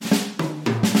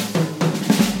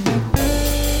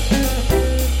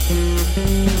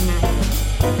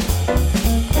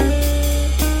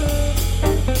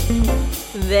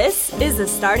is the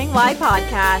Starting Why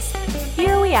podcast.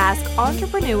 Here we ask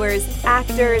entrepreneurs,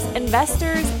 actors,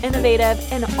 investors, innovative,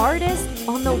 and artists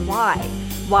on the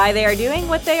why they are doing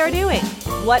what they are doing,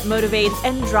 what motivates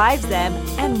and drives them,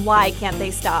 and why can't they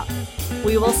stop.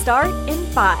 We will start in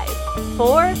 5,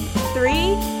 4, 3,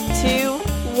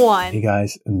 2, 1. Hey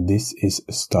guys, this is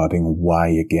Starting Why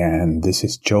again. This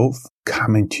is Joe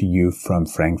coming to you from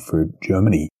Frankfurt,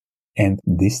 Germany. And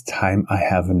this time I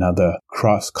have another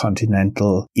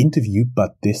cross-continental interview,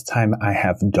 but this time I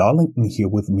have Darlington here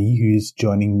with me, who is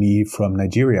joining me from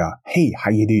Nigeria. Hey,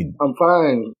 how you doing? I'm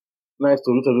fine. Nice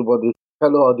to meet everybody.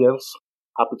 Hello, audience.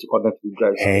 Happy to connect with you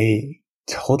guys. Hey,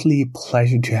 totally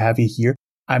pleasure to have you here.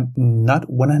 I'm not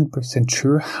 100%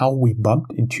 sure how we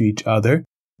bumped into each other,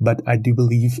 but I do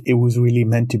believe it was really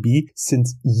meant to be,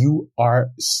 since you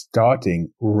are starting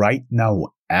right now,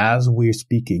 as we're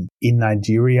speaking, in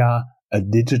Nigeria, a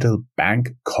digital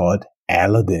bank called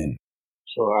Aladdin.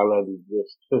 Sure, Aladdin,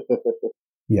 yes.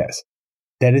 Yes.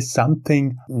 That is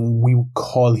something we would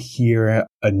call here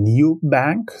a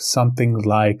neobank. Something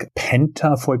like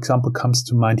Penta, for example, comes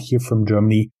to mind here from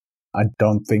Germany. I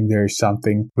don't think there's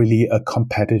something really a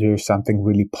competitor, something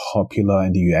really popular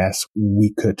in the US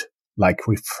we could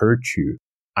refer to.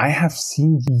 I have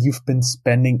seen you've been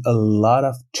spending a lot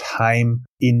of time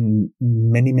in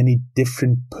many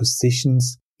different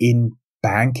positions in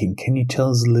banking. Can you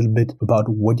tell us a little bit about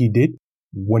what you did,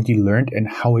 what you learned, and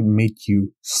how it made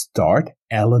you start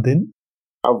Aladdin?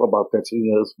 I have about 13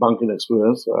 years banking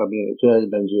experience. Here in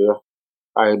Nigeria.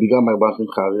 I began my banking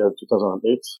career in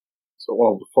 2008. So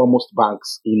one of the foremost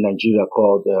banks in Nigeria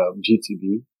called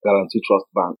GTB, Guarantee Trust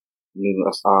Bank,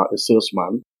 as a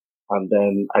salesman. And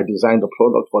then I designed the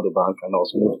product for the bank, and I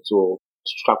was moved to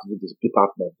strategy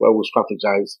department where we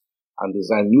strategize and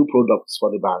design new products for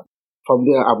the bank. From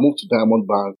there, I moved to Diamond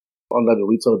Bank under the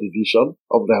retail division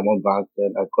of Diamond Bank.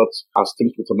 Then I got a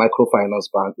stint with a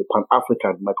microfinance bank, a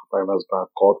Pan-African microfinance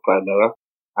bank called Primera.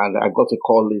 And I got a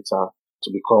call later to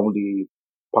become the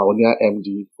pioneer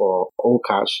MD for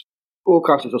Allcash.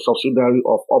 Allcash is a subsidiary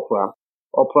of Opera.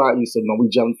 Opera is a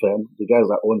Norwegian firm. The guys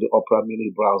that own the Opera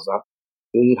mini browser,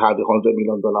 they had a $100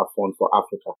 million fund for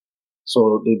Africa.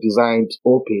 So they designed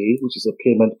OPay, which is a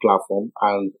payment platform,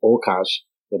 and Allcash,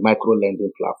 the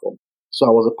micro-lending platform. So I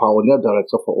was a pioneer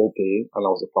director for OPay, and I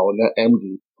was a pioneer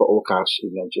MD for Allcash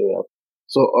in Nigeria.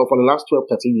 So for the last 12,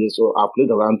 13 years, I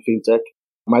played around fintech,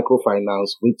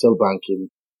 microfinance, retail banking,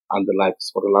 and the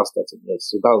likes for the last 13 years.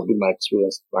 So that has been my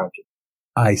experience in banking.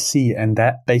 I see. And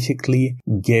that basically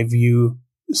gave you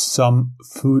some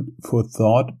food for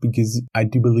thought, because I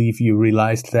do believe you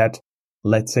realized that,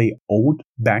 let's say, old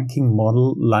banking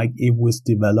model like it was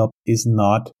developed is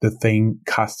not the thing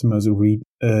customers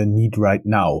need right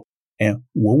now. And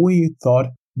what were your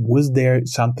thought? Was there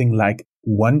something like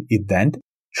one event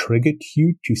triggered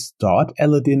you to start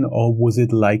Aladdin, or was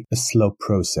it like a slow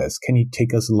process? Can you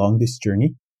take us along this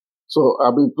journey? So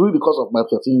I've been doing the course of my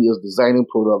 13 years designing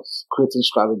products, creating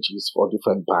strategies for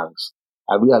different banks.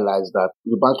 I realized that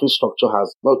the banking structure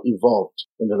has not evolved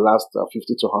in the last 50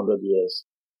 to 100 years.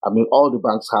 All the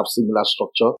banks have similar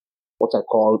structure, what I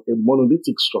call a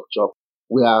monolithic structure,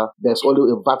 where there's only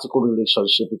a vertical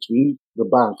relationship between the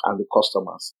bank and the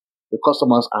customers. The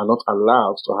customers are not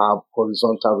allowed to have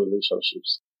horizontal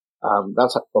relationships.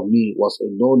 That for me was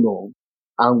a no-no.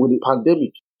 And with the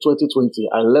pandemic, 2020,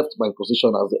 I left my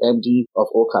position as the MD of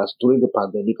Allcash during the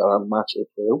pandemic around March,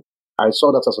 April. I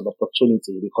saw that as an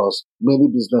opportunity because many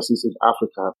businesses in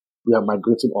Africa were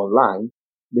migrating online.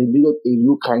 They needed a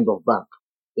new kind of bank,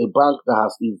 a bank that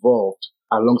has evolved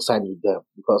alongside with them,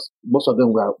 because most of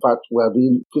them were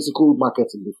doing physical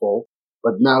marketing before,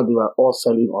 but now they were all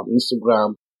selling on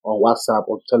Instagram, on WhatsApp,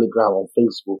 on Telegram, on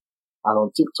Facebook, and on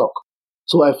TikTok.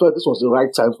 So I felt this was the right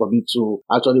time for me to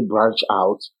actually branch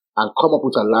out and come up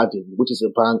with Aladdin, which is a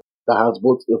bank that has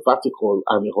both a vertical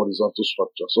and a horizontal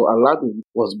structure. So Aladdin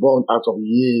was born out of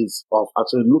years of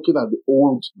actually looking at the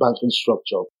old banking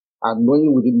structure and knowing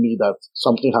within me that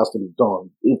something has to be done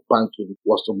if banking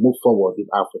was to move forward in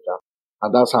Africa.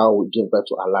 And that's how we gave birth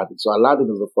to Aladdin. So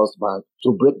Aladdin is the first bank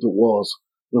to break the walls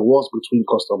between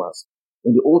customers.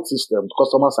 In the old system,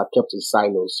 customers are kept in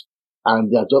silos and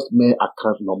they are just mere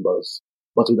account numbers.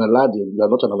 But in Aladdin, you are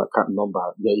not an account number.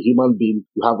 You're a human being.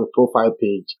 You have a profile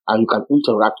page and you can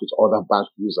interact with other bank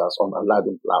users on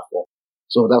Aladdin platform.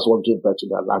 So that's what gave birth to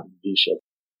the Aladdin vision.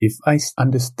 If I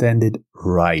understand it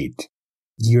right,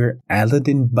 your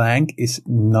Aladdin bank is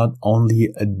not only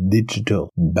a digital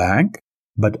bank,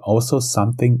 but also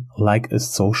something like a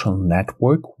social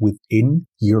network within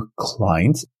your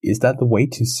clients. Is that the way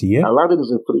to see it? Aladdin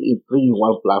is a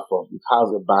three-in-one platform. It has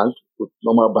a bank with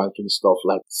normal banking stuff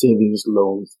like savings,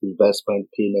 loans, investment,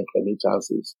 payment,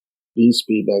 remittances, bills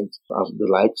payment, and the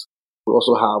likes. We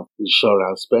also have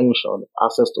insurance, pension,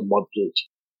 access to mortgage.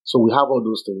 So we have all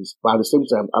those things. But at the same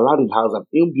time, Aladdin has an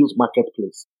inbuilt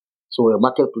marketplace. So a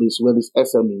marketplace where these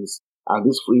SMEs and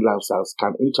these freelancers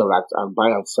can interact and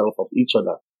buy and sell from each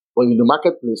other. But in the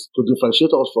marketplace, to differentiate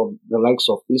us from the likes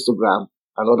of Instagram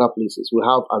and other places, we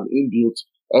have an inbuilt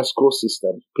escrow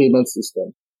system, payment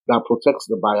system that protects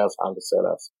the buyers and the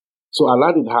sellers. So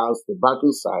Aladdin has the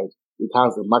banking side, it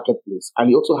has the marketplace, and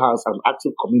it also has an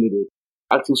active community,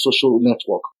 active social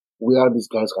network where these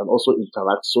guys can also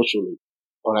interact socially.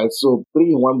 All right, so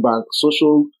 3-in-1 bank,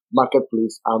 social,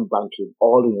 marketplace, and banking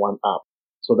all in one app.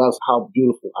 So that's how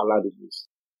beautiful Aladdin is.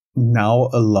 Now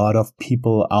a lot of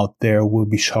people out there will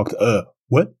be shocked.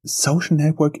 What? Social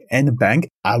network and a bank?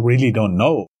 I really don't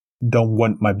know. Don't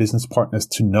want my business partners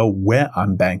to know where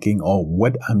I'm banking or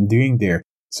what I'm doing there.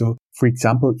 So, for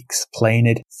example, explain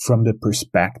it from the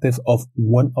perspective of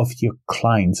one of your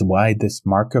clients, why this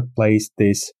marketplace,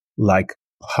 this like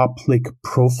public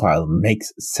profile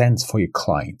makes sense for your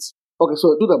clients. Okay,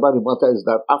 so the truth about the matter is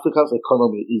that Africa's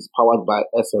economy is powered by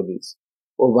SMEs.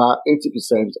 Over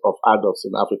 80% of adults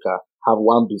in Africa have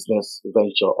one business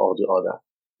venture or the other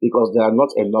because there are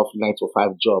not enough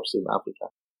 9-to-5 jobs in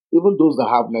Africa. Even those that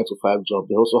have 9-to-5 jobs,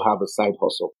 they also have a side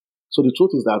hustle. So the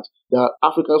truth is that the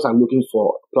Africans are looking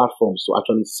for platforms to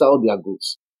actually sell their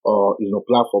goods or,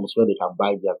 platforms where they can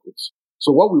buy their goods. So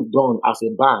what we've done as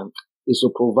a bank is to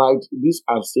provide these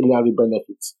ancillary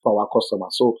benefits for our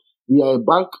customers. So we are a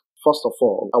bank, first of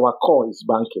all. Our core is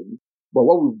banking. But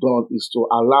what we've done is to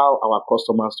allow our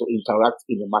customers to interact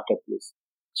in the marketplace.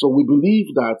 So we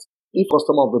believe that if a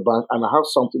customer of the bank and I have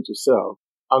something to sell,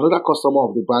 another customer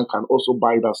of the bank can also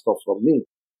buy that stuff from me.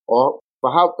 Or if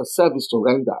I have a service to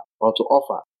render or to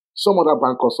offer, some other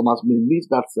bank customers may need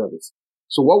that service.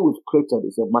 So what we've created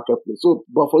is a marketplace. So,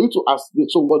 but for you to ask,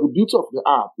 what the beauty of the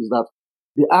app is that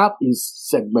the app is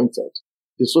segmented.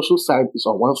 The social side is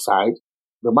on one side,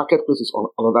 the marketplace is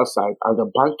on another side, and the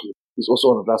banking is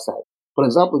also on the other side. For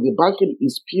example, the banking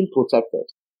is PIN protected.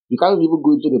 You can't even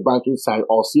go into the banking side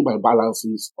or see my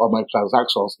balances or my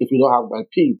transactions if you don't have my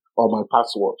PIN or my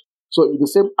password. So in the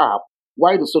same app,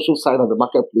 while the social side of the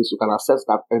marketplace, you can access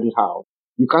that anyhow.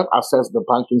 You can't access the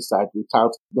banking side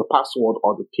without the password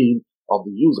or the PIN of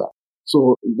the user.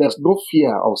 So there's no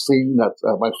fear of saying that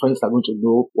my friends are going to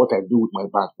know what I do with my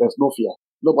bank. There's no fear.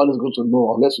 Nobody's going to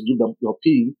know unless you give them your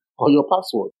PIN or your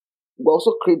password. We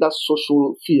also create that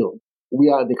social feel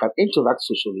where they can interact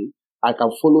socially. I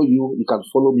can follow you. You can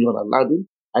follow me on Aladdin.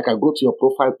 I can go to your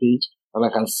profile page and I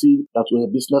can see that you're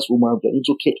a businesswoman, you're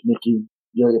into cake making,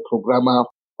 you're a programmer,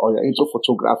 or you're into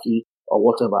photography or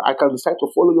whatever. I can decide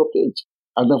to follow your page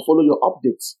and then follow your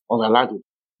updates on Aladdin.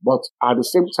 But at the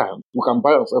same time, we can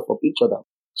buy ourselves from each other.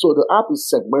 So the app is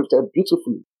segmented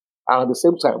beautifully. And at the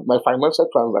same time, my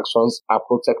financial transactions are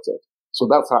protected. So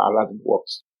that's how Aladdin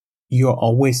works. You're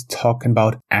always talking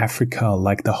about Africa,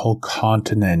 like the whole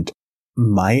continent.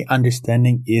 My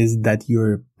understanding is that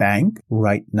your bank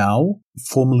right now,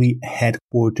 formerly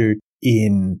headquartered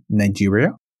in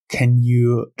Nigeria. Can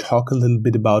you talk a little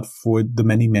bit about, for the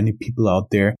many, many people out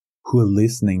there who are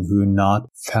listening, who are not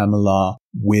familiar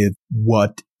with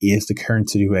what is the current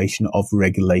situation of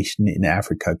regulation in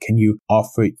Africa? Can you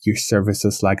offer your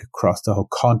services like across the whole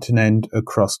continent,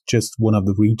 across just one of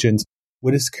the regions?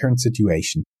 What is the current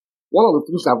situation? One of the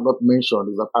things I've not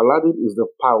mentioned is that Aladdin is the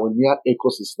pioneer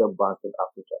ecosystem bank in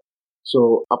Africa.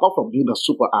 So apart from being a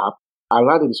super app,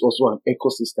 Aladdin is also an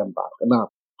ecosystem bank. Now,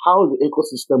 how the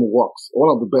ecosystem works, one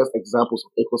of the best examples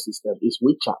of ecosystem is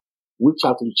WeChat.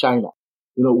 WeChat in China.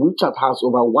 WeChat has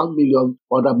over 1 million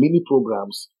other mini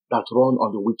programs that run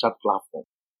on the WeChat platform.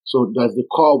 So there's the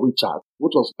core WeChat,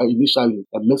 which was initially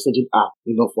a messaging app,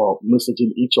 for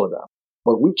messaging each other.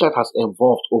 But WeChat has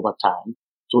evolved over time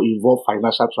to involve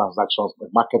financial transactions, the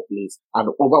marketplace, and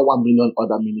over 1 million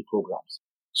other mini programs.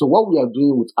 So what we are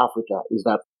doing with Africa is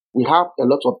that we have a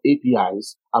lot of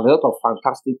APIs and a lot of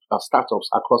fantastic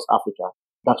startups across Africa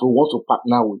that we want to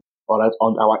partner with, all right,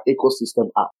 on our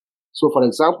ecosystem app. So for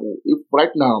example, if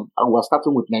right now we're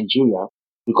starting with Nigeria,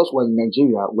 because we're in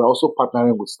Nigeria, we're also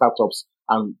partnering with startups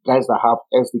and guys that have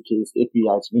SDKs,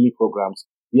 APIs, mini programs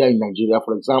here in Nigeria.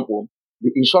 For example,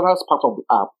 the insurance part of the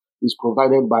app is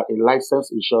provided by a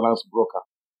licensed insurance broker.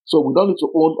 So we don't need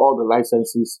to own all the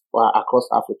licenses across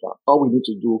Africa. All we need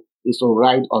to do is to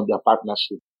ride on their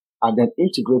partnership and then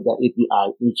integrate their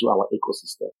API into our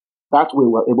ecosystem. That way,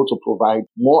 we're able to provide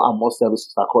more and more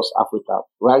services across Africa,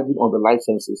 riding on the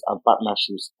licenses and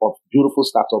partnerships of beautiful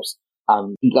startups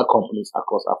and bigger companies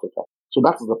across Africa. So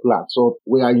that is the plan. So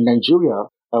we are in Nigeria,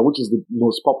 which is the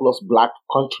most populous black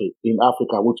country in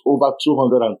Africa with over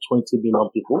 220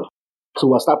 million people. So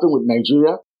we're starting with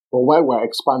Nigeria, but while we're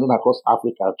expanding across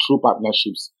Africa through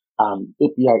partnerships and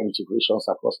API integrations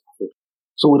across Africa.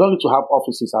 So we don't need to have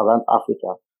offices around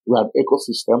Africa. We are an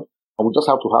ecosystem, and we just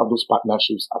have to have those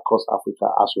partnerships across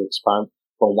Africa as we expand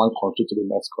from one country to the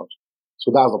next country.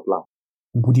 So that's the plan.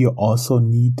 Would you also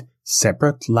need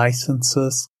separate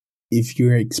licenses if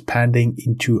you're expanding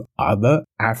into other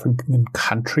African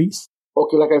countries?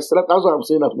 Okay, like I said, that's why I'm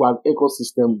saying that we're an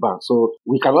ecosystem bank. So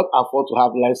we cannot afford to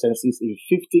have licenses in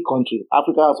 50 countries.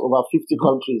 Africa has over 50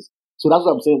 countries. So that's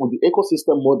what I'm saying with the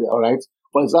ecosystem model, all right?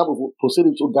 For example, if we proceed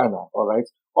into Ghana, all right?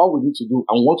 All we need to do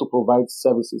and want to provide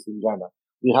services in Ghana.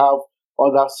 We have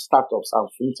other startups and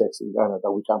fintechs in Ghana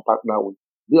that we can partner with.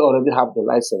 They already have the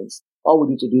license. All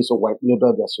we need to do is to white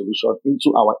label their solution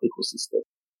into our ecosystem,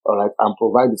 all right, and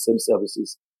provide the same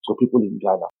services to people in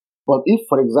Ghana. But if,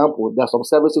 for example, there are some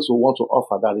services we want to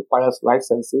offer that requires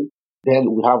licensing, then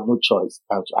we have no choice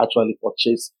than to actually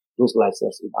purchase those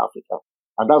licenses in Africa.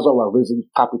 And that's why we're raising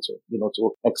capital, to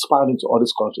expand into all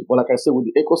these countries. But like I said, with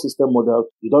the ecosystem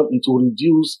model, you don't need to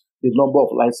reduce the number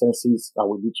of licenses that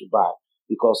we need to buy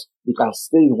because we can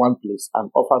stay in one place and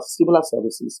offer similar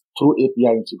services through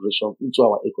API integration into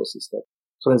our ecosystem.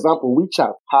 For example,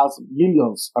 WeChat has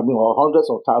millions, or hundreds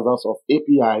of thousands of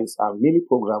APIs and mini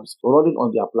programs running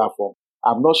on their platform.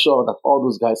 I'm not sure that all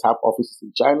those guys have offices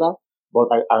in China, but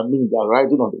they're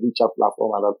riding on the WeChat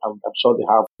platform, and I'm sure they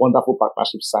have wonderful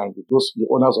partnerships signed with the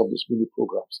owners of those mini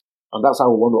programs. And that's how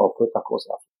we want to operate across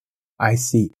Africa. I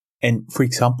see. And for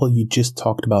example, you just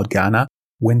talked about Ghana.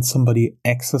 When somebody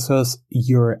accesses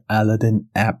your Aladdin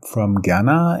app from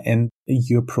Ghana and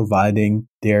you're providing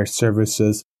their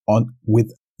services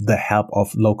with the help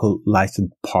of local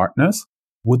licensed partners,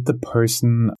 would the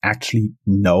person actually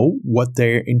know what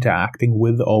they're interacting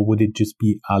with, or would it just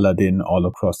be Aladdin all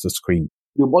across the screen?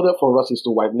 The model for us is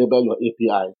to white label your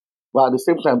API. But at the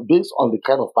same time, based on the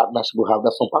kind of partnership we have,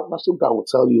 there's some partnership that will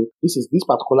tell you this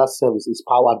particular service is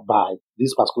powered by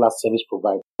this particular service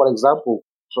provider. For example,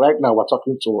 right now we're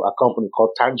talking to a company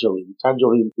called Tangerine.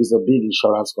 Tangerine is a big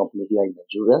insurance company here in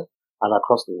Nigeria and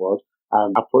across the world,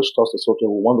 and approached us to say, okay,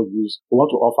 we want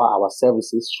to offer our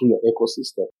services through your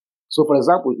ecosystem. So for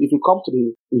example, if you come to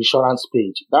the insurance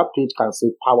page, that page can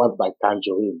say powered by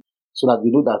Tangerine, so that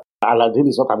you know that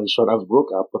Aladdin is not an insurance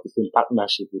broker, but it's in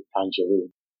partnership with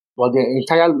Tangerine. But the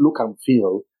entire look and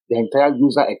feel, the entire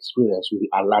user experience will be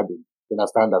Aladdin. You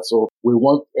understand that? So we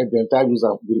want the entire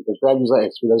user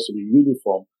experience to be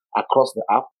uniform across the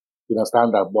app. You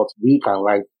understand that? But we can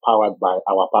write powered by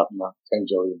our partner,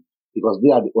 Tangerine, because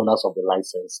they are the owners of the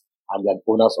license and they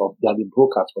are the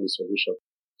brokers for the solution.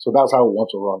 So that's how we want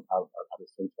to run at the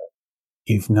same time.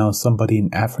 If now somebody in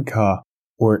Africa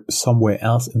or somewhere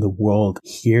else in the world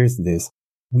hears this,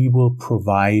 we will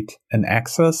provide a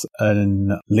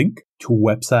link to a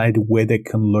website where they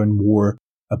can learn more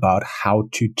about how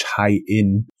to tie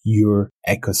in your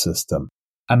ecosystem.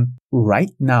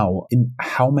 Right now, in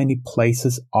how many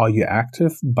places are you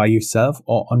active by yourself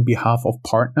or on behalf of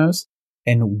partners,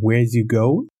 and where do you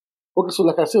go? Okay, so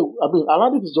like I said,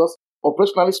 Aladdin is just,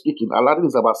 operationally speaking, Aladdin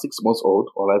is about 6 months old,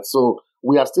 all right? So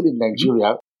we are still in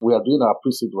Nigeria. We are doing our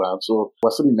pre-seed round, so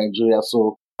we're still in Nigeria.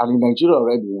 And in Nigeria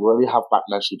already, we already have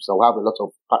partnerships. So we have a lot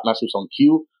of partnerships on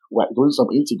queue. We're doing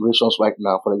some integrations right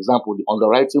now. For example, the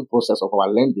underwriting process of our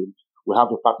lending, we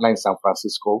have a partner in San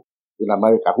Francisco in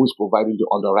America who is providing the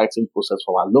underwriting process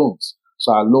for our loans.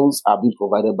 So our loans are being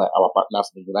provided by our partners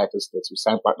in the United States. We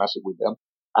signed partnership with them.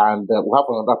 And we have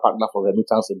another partner for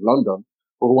remittance in London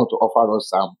who want to offer us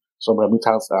some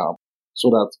remittance so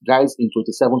that guys in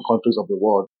 27 countries of the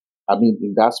world,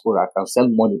 in diaspora, can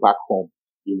send money back home,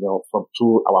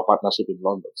 through our partnership in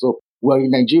London. So we're in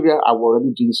Nigeria and we're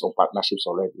already doing some partnerships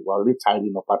already. We're already tied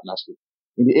in a partnership.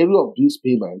 In the area of bills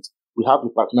payments, we have a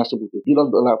partnership with a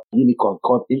 $1 billion unicorn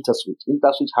called InterSwitch.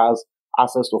 InterSwitch has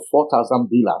access to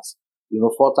 4,000 billers.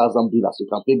 4,000 billers. You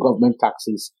can pay government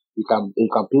taxes. You can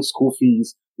pay school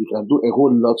fees. You can do a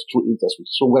whole lot through InterSwitch.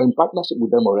 So we're in partnership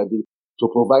with them already to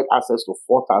provide access to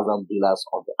 4,000 billers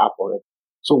on the app already.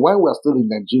 So while we're still in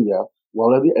Nigeria, we're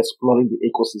already exploring the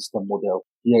ecosystem model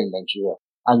here in Nigeria.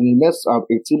 And in the next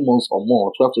 18 months or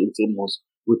more, 12 to 18 months,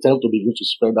 we tend to begin to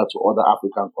spread that to other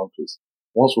African countries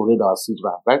once we raise our seed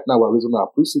round. Right now, we're raising our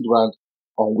pre-seed round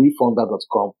on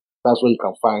WeFounder.com. That's where you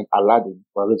can find Aladdin.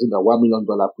 We're raising a $1 million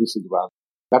pre-seed round.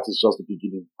 That is just the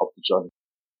beginning of the journey.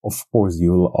 Of course,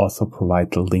 you will also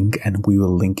provide the link and we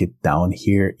will link it down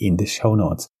here in the show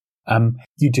notes.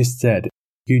 You just said,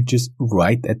 you're just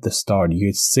right at the start,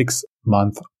 you're 6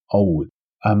 months old.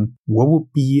 What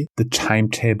would be the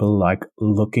timetable like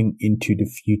looking into the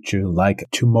future, like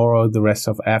tomorrow, the rest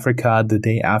of Africa, the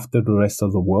day after the rest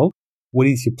of the world? What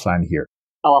is your plan here?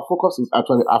 Our focus is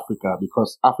actually Africa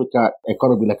because Africa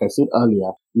economy, like I said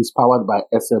earlier, is powered by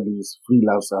SMEs,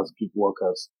 freelancers, gig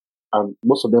workers, and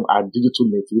most of them are digital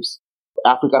natives.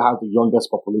 Africa has the youngest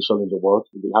population in the world.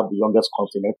 They have the youngest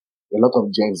continent. A lot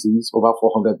of Gen Zs, over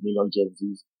 400 million Gen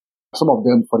Zs. Some of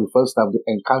them, for the first time, they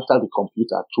encounter the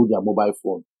computer through their mobile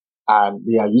phone, and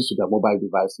they are used to their mobile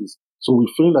devices. So we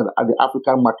feel that the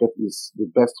African market is the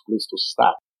best place to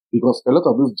start because a lot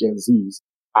of these Gen Zs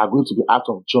are going to be out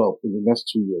of job in the next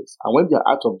 2 years. And when they're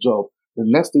out of job, the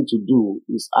next thing to do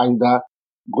is either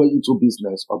go into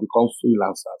business or become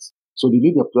freelancers. So they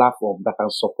need a platform that can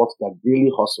support their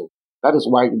daily hustle. That is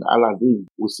why in Aladdin,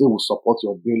 we say we support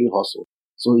your daily hustle.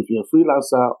 So if you're a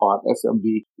freelancer or an SMB,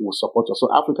 we will support you. So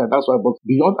Africa, that's why, but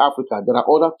beyond Africa, there are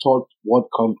other third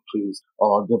world countries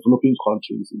or developing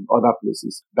countries in other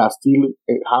places that still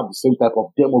have the same type of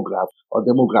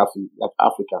demography like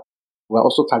Africa. We're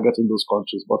also targeting those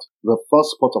countries, but the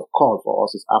first port of call for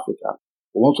us is Africa.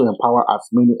 We want to empower as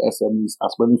many SMEs,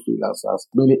 as many freelancers,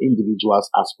 many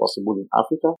individuals as possible in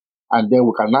Africa. And then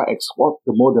we can now export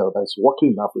the model that is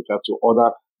working in Africa to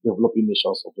other developing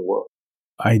nations of the world.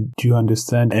 I do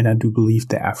understand, and I do believe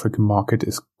the African market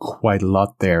is quite a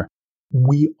lot there.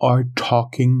 We are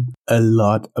talking a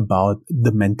lot about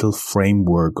the mental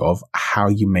framework of how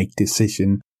you make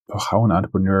decisions, how an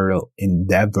entrepreneurial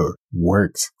endeavor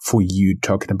works for you,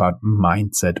 talking about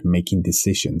mindset, making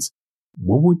decisions.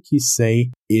 What would you say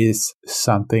is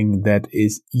something that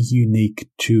is unique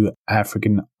to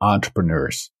African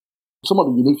entrepreneurs? Some of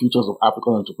the unique features of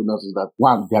African entrepreneurs is that,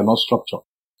 one, they are not structured.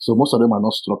 So most of them are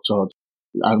not structured.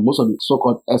 And most of the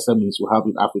so-called SMEs we have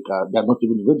in Africa, they are not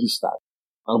even registered.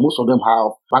 And most of them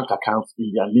have bank accounts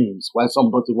in their names, while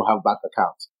some don't even have bank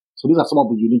accounts. So these are some of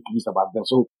the unique things about them.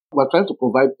 So we're trying to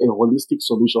provide a holistic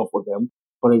solution for them.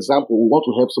 For example, we want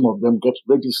to help some of them get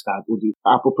registered with the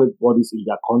appropriate bodies in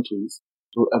their countries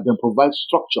to then provide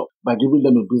structure by giving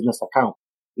them a business account.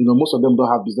 Most of them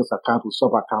don't have business accounts with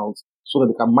sub-accounts so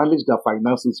that they can manage their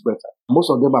finances better.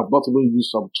 Most of them have not even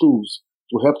used some tools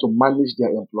to help to manage their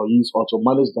employees or to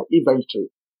manage their inventory.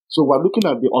 So we're looking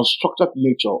at the unstructured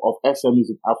nature of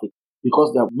SMEs in Africa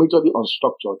because they are majorly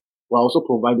unstructured. We're also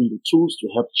providing the tools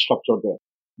to help structure them.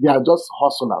 They are just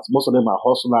hustlers. Most of them are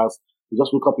hustlers. They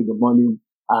just wake up in the morning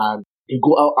and they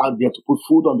go out there to put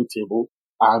food on the table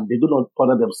and they do not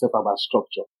bother themselves about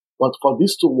structure. But for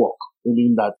this to work, we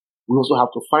mean that we also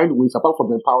have to find ways, apart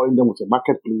from empowering them with a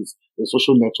marketplace, a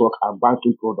social network, and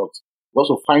banking products, we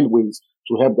also find ways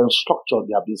to help them structure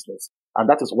their business. And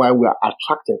that is why we are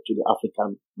attracted to the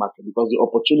African market because the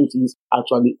opportunities are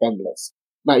actually endless.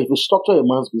 Now, if you structure a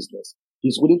man's business,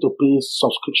 he's willing to pay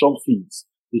subscription fees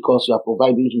because you are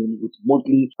providing him with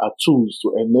monthly tools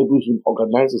to enable him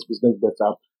organize his business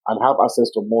better and have access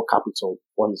to more capital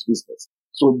for his business.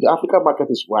 So the African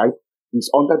market is ripe, it's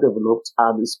underdeveloped,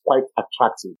 and it's quite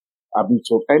attractive.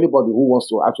 To anybody who wants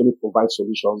to actually provide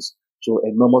solutions to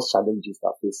enormous challenges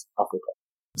that face Africa.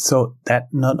 So that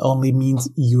not only means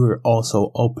you're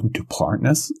also open to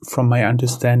partners, from my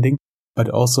understanding, but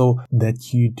also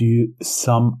that you do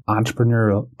some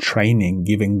entrepreneurial training,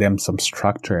 giving them some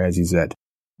structure, as you said.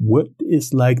 What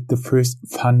is like the first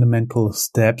fundamental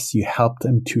steps you help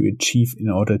them to achieve in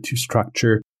order to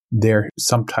structure their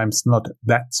sometimes not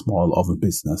that small of a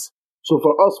business? So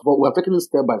for us, we're taking it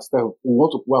step by step. We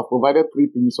have provided 3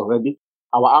 things already.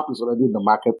 Our app is already in the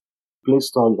market. Play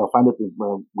Store, you can find it in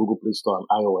Google Play Store and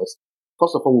iOS.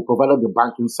 First of all, we provided the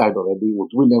banking side already. We're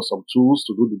giving them some tools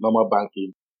to do the normal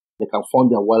banking. They can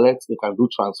fund their wallets, they can do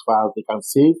transfers, they can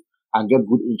save and get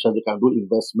good interest, they can do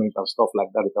investment and stuff like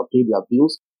that. They can pay their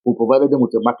bills. We provided them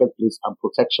with a marketplace and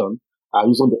protection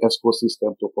using the escrow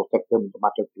system to protect them in the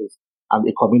marketplace and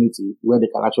a community where they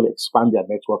can actually expand their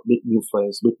network, make new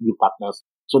friends, make new partners.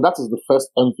 So that is the first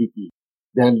MVP.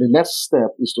 Then the next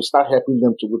step is to start helping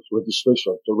them with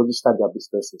registration, to register their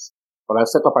businesses. But I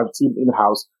set up a team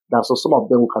in-house that so some of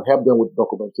them we can help them with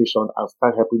documentation and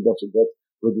start helping them to get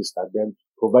registered, then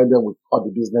provide them with all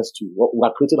the business tools. We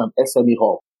are creating an SME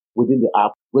hub within the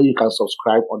app where you can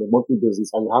subscribe on a monthly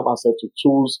basis and you have access to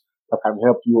tools that can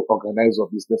help you organize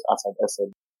your business as an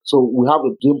SME. So we have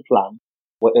a game plan.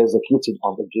 We're executing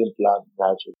on the game plan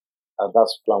gradually. And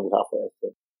that's the plan we have for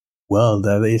SME. Well,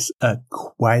 that is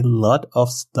quite a lot of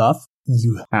stuff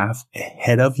you have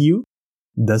ahead of you.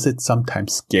 Does it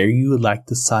sometimes scare you, like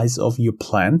the size of your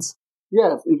plans?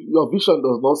 Yes, if your vision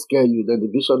does not scare you, then the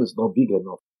vision is not big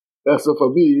enough. So for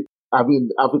me, I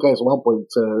mean, Africa is 1.3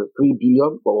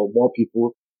 billion or more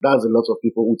people. That's a lot of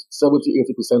people, with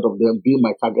 70-80% of them being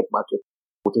my target market,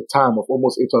 with a TAM of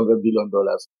almost $800 billion.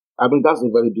 I mean, that's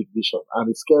a very big vision. And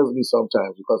it scares me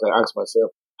sometimes because I ask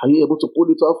myself, are you able to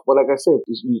pull it off? But like I said,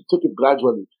 you take it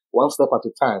gradually, one step at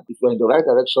a time. If you're in the right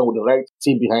direction with the right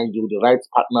team behind you, the right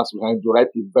partners behind you, the right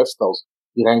investors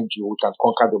behind you, we can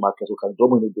conquer the market, we can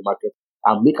dominate the market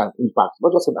and make an impact,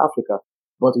 not just in Africa,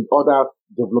 but in other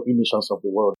developing nations of the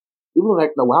world. Even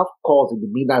right now, we have calls in the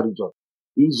MENA region,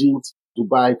 Egypt,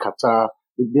 Dubai, Qatar.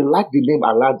 They like the name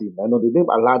Aladdin. I know the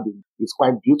name Aladdin is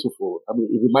quite beautiful. I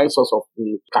mean, it reminds us of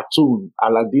the cartoon,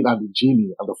 Aladdin and the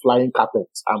genie and the flying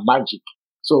carpets and magic.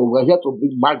 So we're here to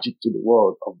bring magic to the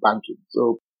world of banking.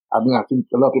 So, I mean, I think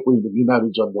a lot of people in the MENA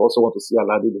region, they also want to see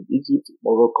Aladdin in Egypt,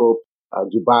 Morocco,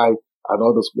 Dubai, and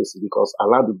all those places, because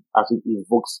Aladdin actually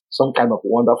evokes some kind of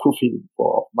wonderful feeling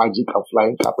for magic and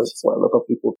flying carpets for a lot of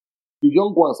people. The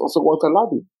young ones also want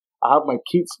Aladdin. I have my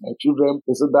kids, my children,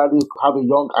 they say, Daddy, have a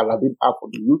young Aladdin app for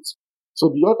the youth. So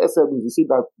beyond SMEs, you see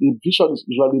that the vision is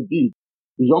usually big.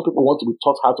 The young people want to be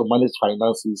taught how to manage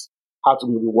finances, how to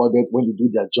be rewarded when they do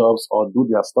their jobs or do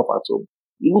their stuff at home.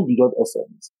 Even beyond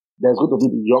SMEs, there's going to be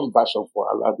the young version for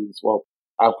Aladdin as well,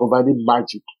 and providing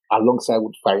magic alongside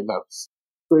with finance.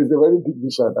 So it's a very big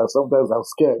vision, and sometimes I'm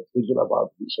scared thinking about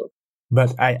the vision.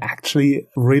 But I actually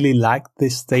really like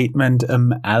this statement,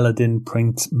 Aladdin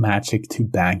brings magic to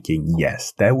banking.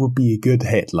 Yes, that would be a good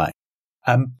headline.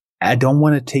 I don't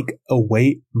want to take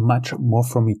away much more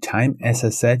from your time. As I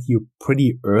said, you're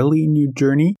pretty early in your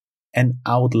journey, and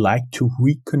I would like to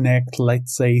reconnect,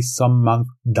 let's say, some month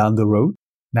down the road.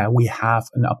 Now we have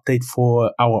an update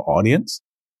for our audience,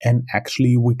 and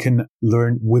actually we can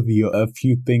learn with you a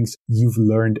few things you've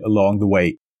learned along the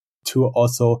way to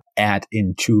also add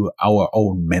into our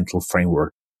own mental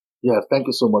framework. Yeah, thank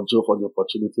you so much, Joe, for the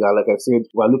opportunity. And like I said,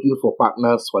 we're looking for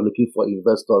partners, we're looking for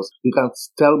investors. You can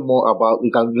learn more about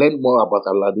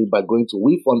Aladdin by going to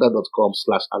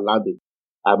WeFounder.com/Aladdin.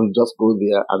 I mean, just go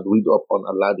there and read up on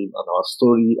Aladdin and our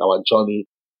story, our journey,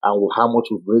 and how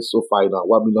much we've raised so far now.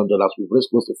 $1 million. We've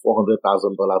raised close to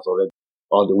 $400,000 already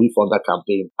on the WeFounder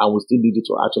campaign. And we still need you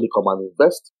to actually come and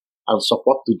invest and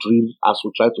support the dream as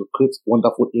we try to create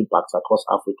wonderful impacts across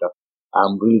Africa.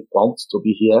 I'm really pumped to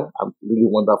be here. I'm really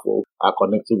wonderful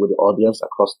connecting with the audience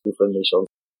across different nations.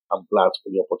 I'm glad for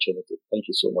the opportunity. Thank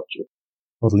you so much, Joe.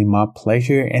 Totally my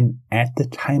pleasure. And at the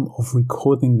time of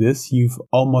recording this, you've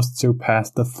almost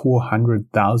surpassed the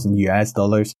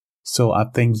 $400,000. So I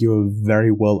think you're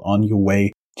very well on your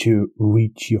way to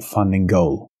reach your funding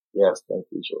goal. Yes, thank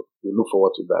you, Joe. We look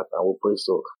forward to that and we'll pray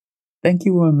so. Thank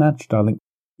you very much, darling.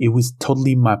 It was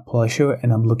totally my pleasure,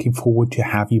 and I'm looking forward to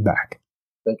have you back.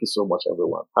 Thank you so much,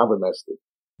 everyone. Have a nice day.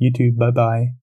 You too. Bye-bye.